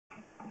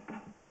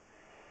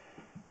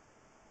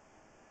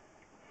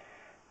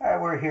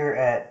Alright, we're here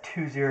at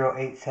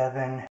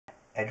 2087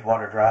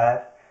 Edgewater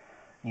Drive,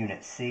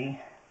 Unit C.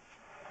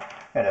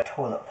 Got a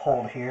toilet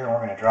pulled here, and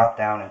we're going to drop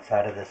down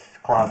inside of this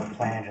closet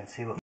flange and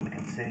see what we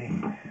can see.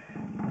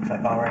 Looks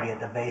like already at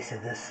the base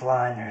of this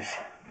line there's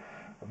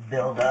a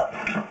buildup.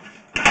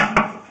 There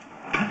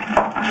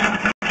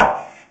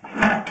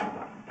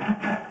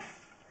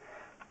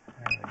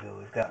we go,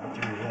 we've gotten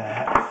through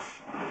that.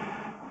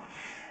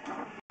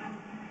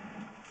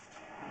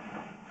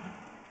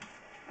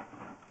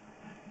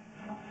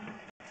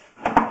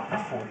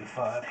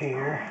 45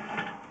 here.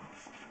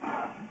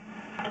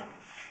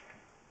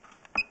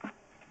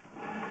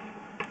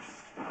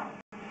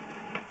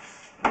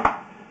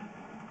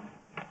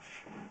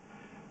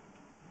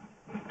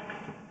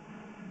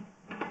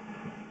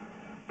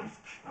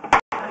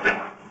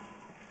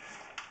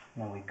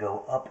 Then we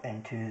go up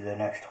into the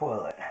next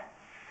toilet.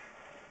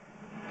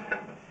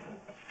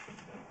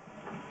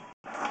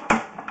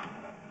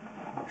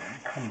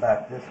 Come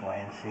back this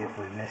way and see if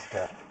we missed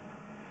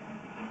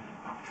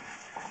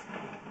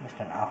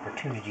an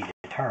opportunity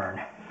to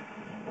turn.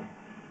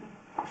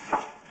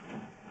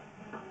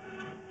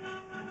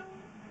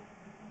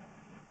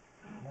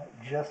 That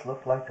just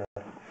looked like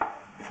a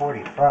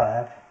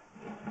 45.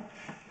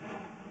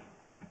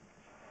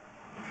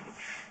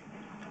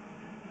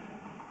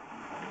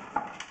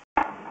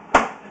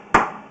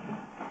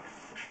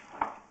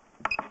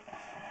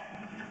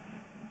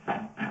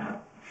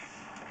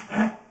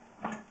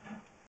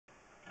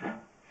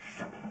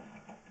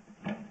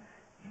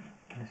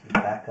 This is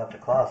back up the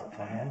closet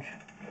flange.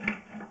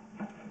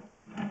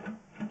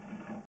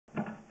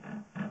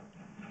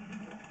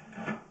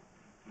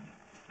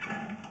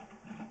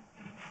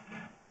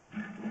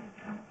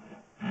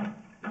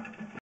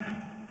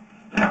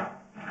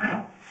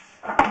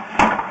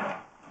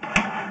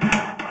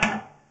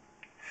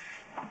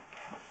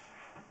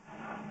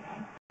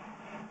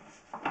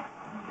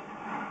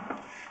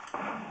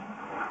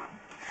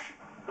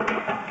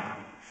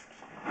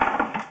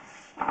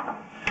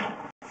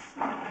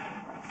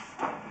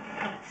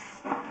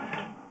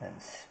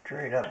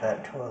 Straight up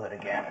that toilet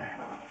again.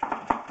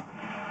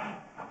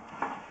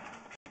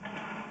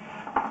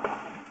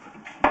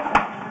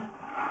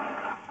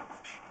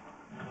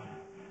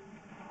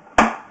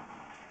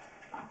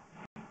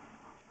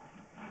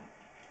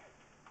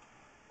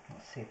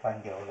 Let's see if I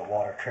can get a little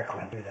water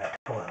trickling through that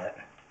toilet.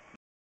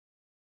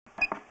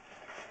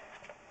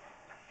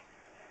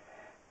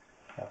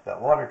 I've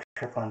got water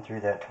trickling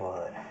through that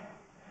toilet.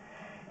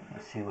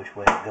 Let's see which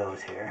way it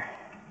goes here.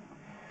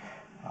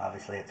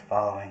 Obviously it's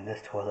following this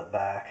toilet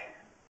back.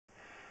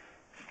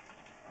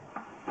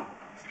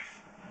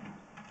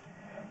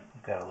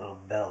 We've got a little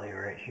belly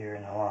right here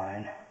in the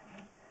line.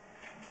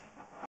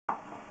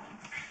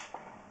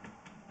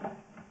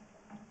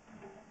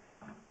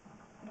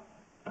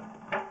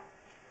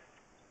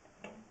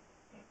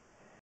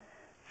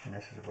 And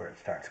this is where it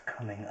starts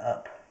coming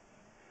up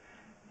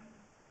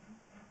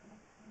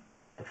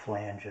the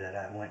flange that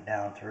I went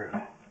down through.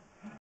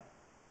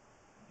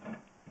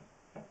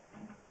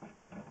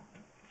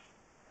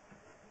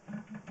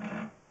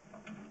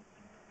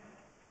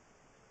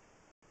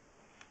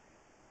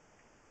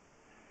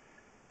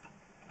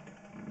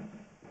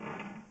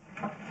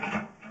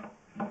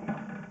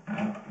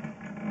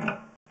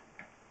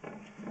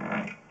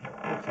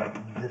 Looks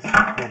like this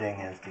fitting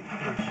is the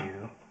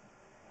issue.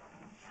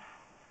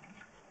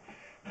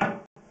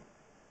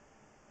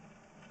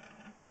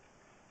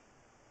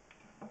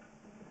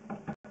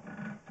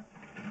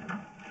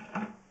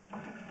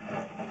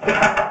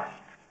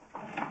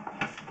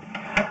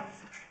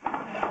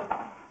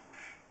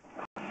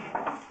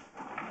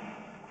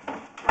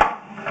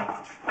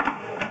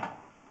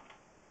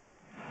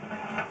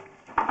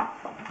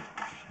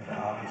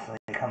 Obviously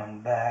coming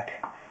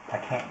back, I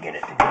can't get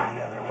it to go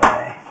the other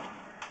way.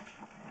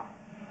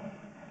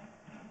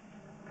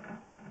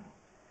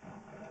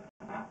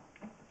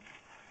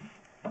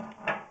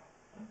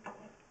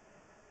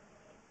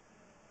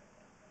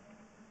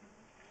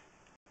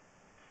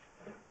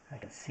 I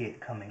can see it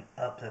coming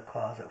up the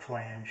closet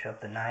flange,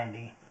 up the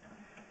 90,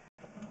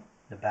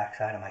 the back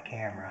side of my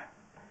camera.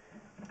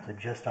 So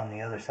just on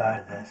the other side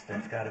of this,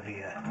 there's got to be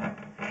a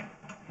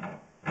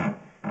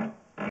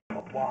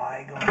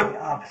Y going the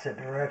opposite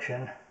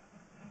direction.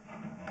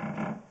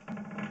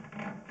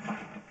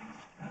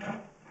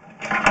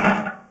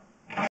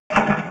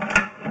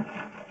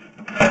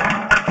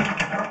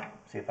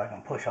 See if I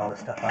can push all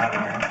this stuff out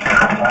of here and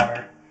the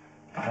water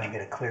so I can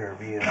get a clearer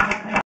view.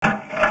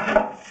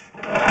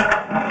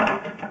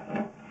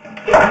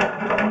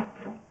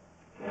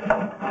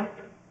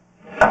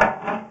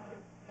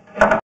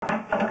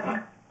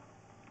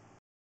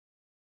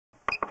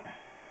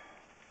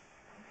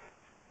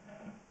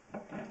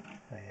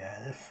 So yeah,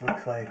 this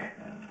looks like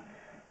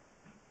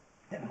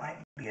it might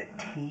be a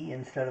T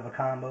instead of a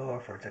combo, or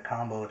if it's a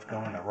combo it's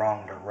going the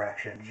wrong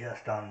direction,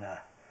 just on the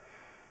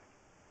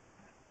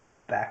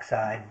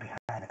backside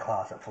behind the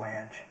closet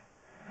flange.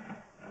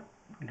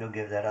 Go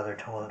give that other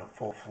toilet a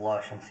full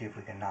flush and see if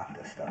we can knock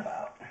this stuff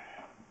out.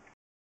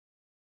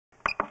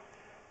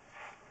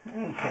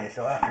 Okay,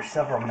 so after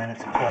several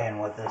minutes of playing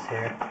with this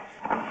here,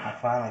 I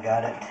finally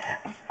got it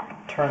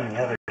turned the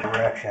other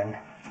direction.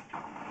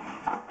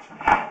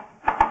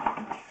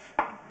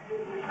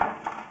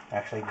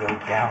 Actually go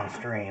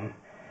downstream.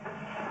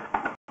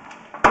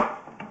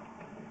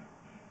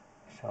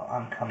 So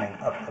I'm coming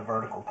up the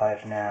vertical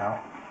pipe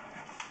now,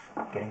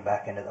 getting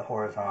back into the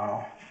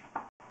horizontal.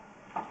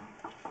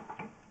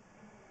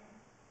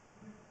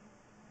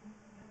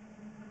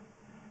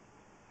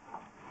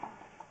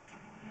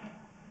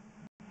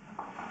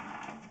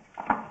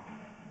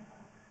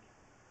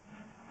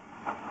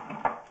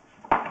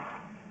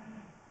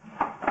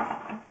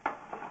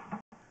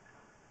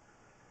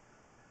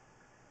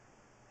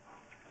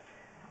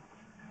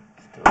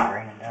 Still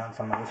draining down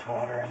some of this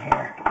water in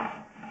here.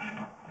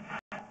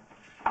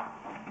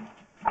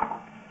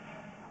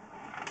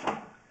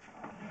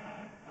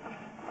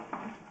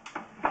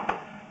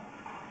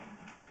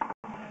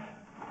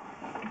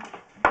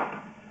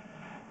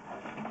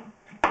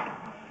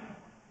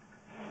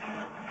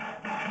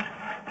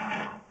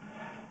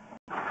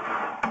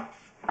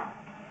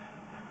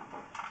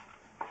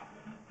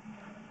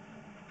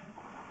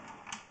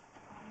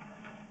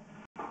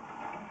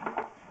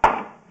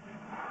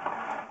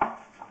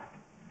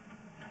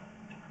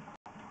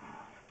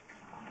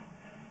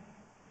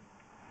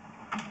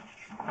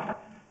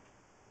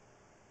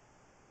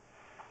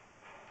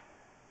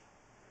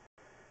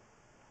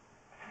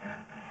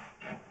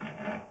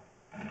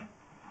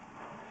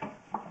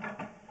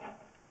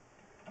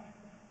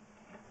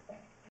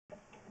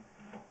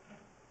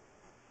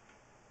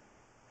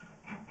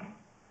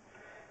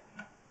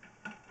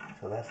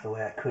 So that's the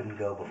way I couldn't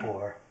go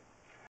before,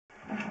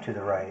 to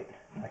the right.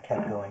 I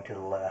kept going to the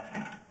left.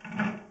 It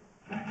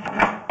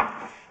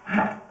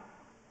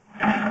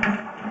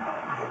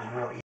goes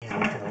real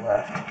easily to the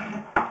left.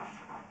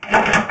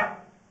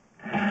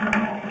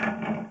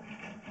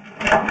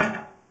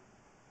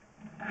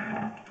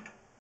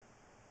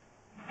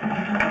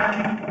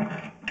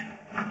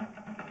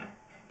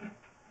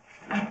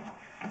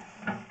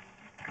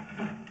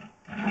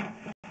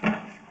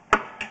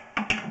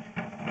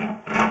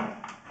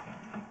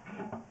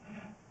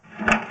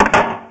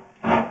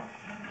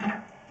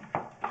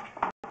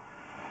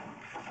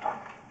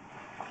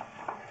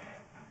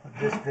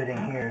 This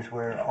fitting here is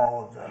where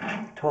all of the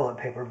toilet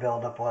paper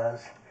buildup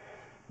was,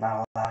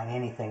 not allowing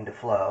anything to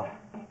flow.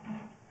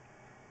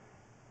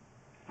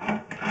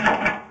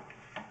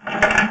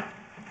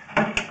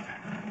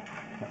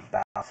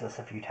 Bounce this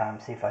a few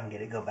times, see if I can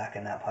get it go back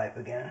in that pipe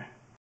again.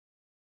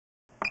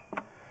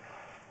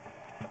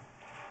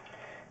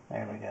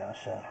 There we go.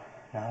 So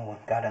now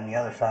we've got on the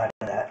other side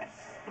of that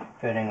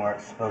fitting where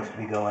it's supposed to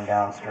be going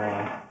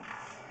downstream.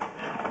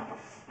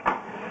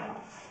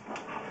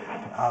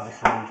 And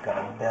obviously we've got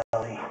a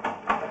belly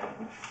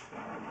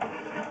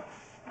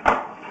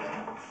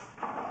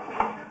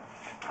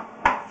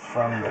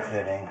from the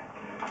fitting.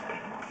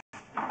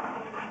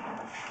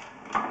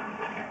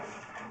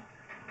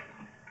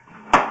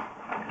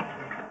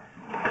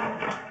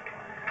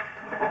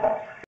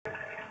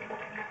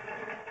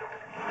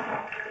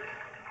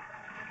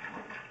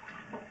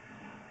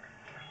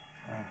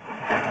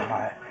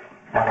 I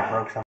might have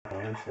broke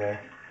something loose there.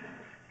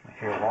 I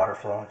hear water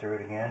flowing through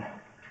it again.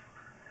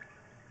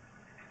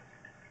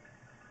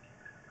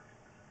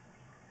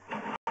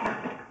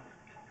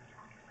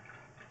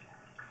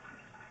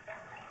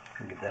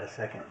 Give that a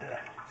second to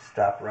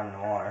stop running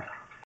water.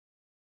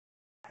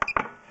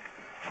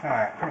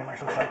 Alright, pretty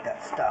much looks like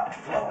that stopped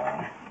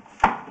flowing.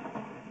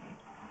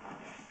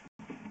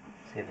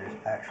 See if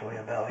there's actually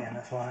a belly in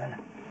this line.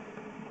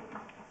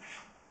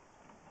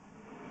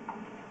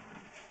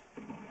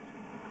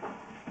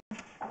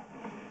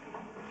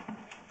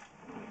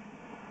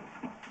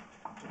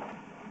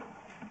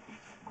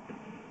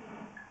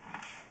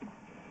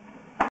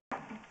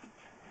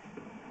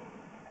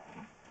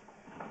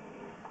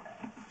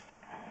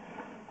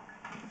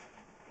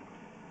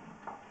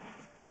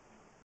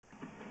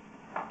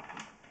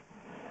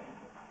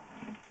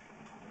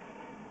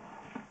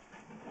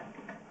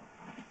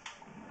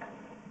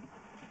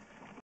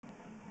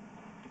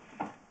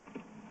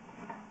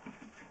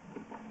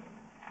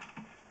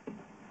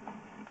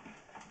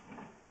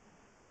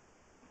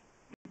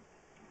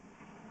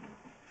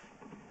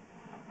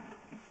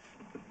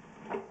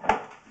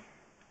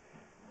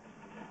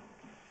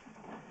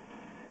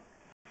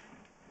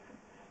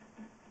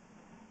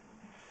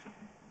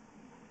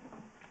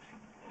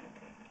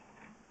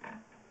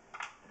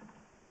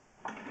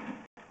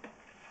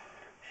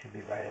 Should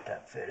be right at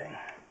that fitting.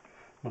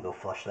 We'll go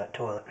flush that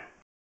toilet.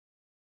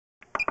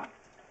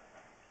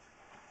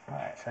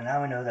 Alright, so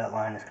now we know that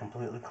line is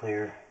completely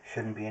clear.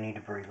 Shouldn't be any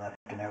debris left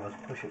in there. Let's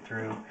push it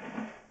through.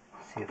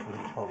 See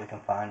what we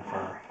can find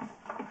for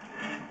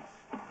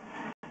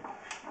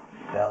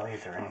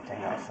bellies or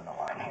anything else in the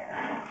line here.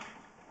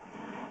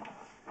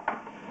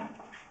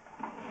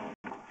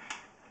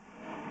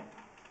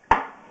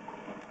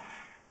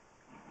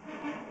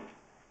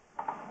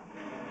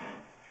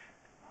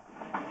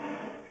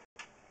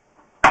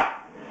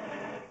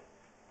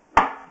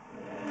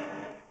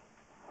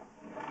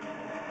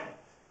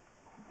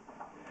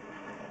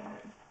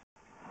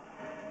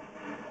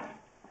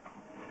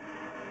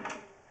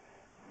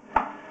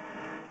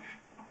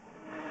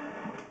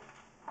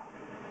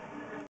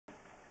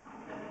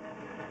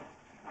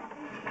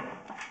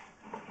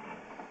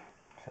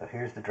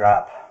 here's the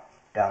drop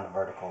down the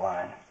vertical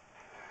line.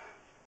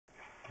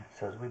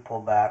 So as we pull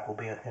back, we'll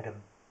be able to get a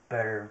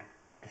better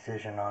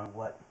decision on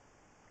what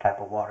type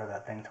of water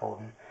that thing's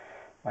holding.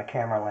 My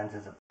camera lens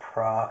is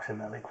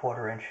approximately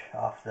 1/4 inch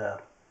off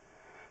the,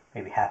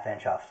 maybe 1/2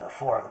 inch off the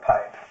floor of the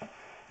pipe.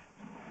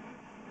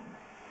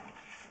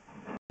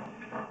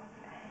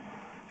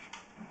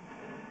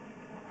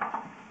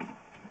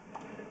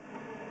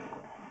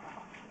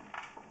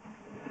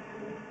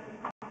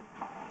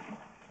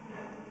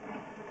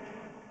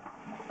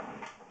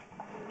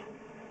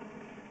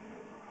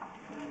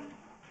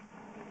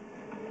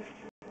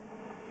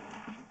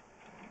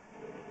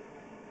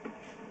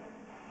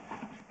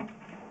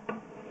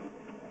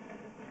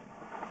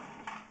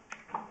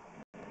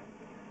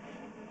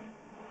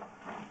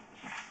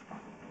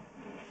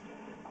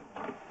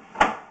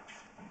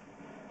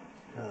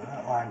 So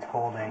that line's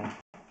holding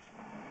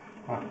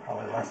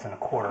probably less than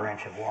 1/4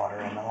 inch of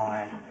water in the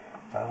line.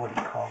 So I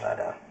wouldn't call that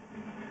a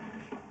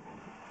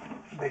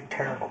big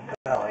terrible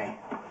belly.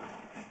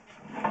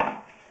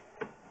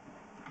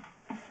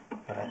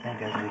 But I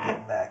think as we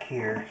get back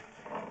here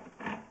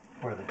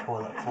where the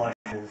toilet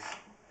flushes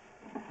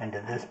into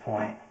this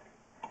point,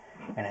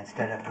 and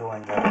instead of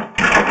going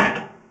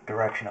the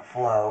direction of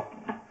flow,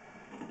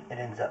 it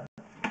ends up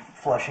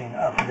flushing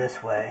up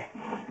this way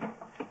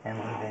and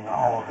leaving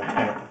all of the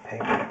toilet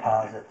paper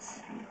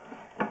deposits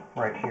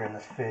right here in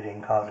this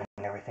fitting, causing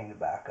everything to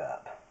back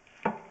up.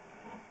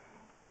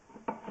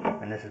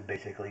 And this is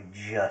basically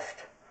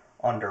just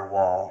under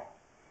wall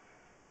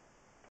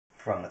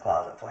from the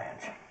closet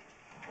flange.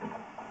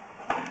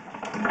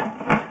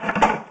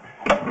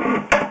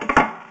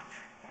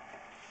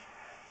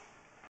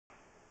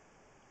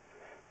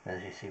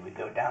 As you see, we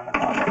go down the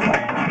closet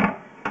flange.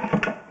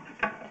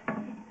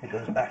 It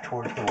goes back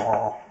towards the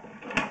wall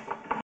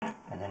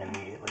and then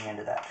immediately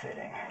into that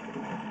fitting.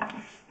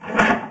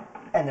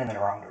 And then in the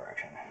wrong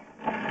direction.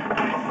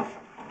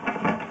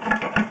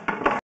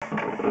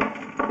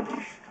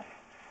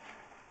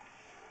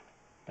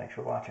 Thanks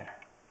for watching.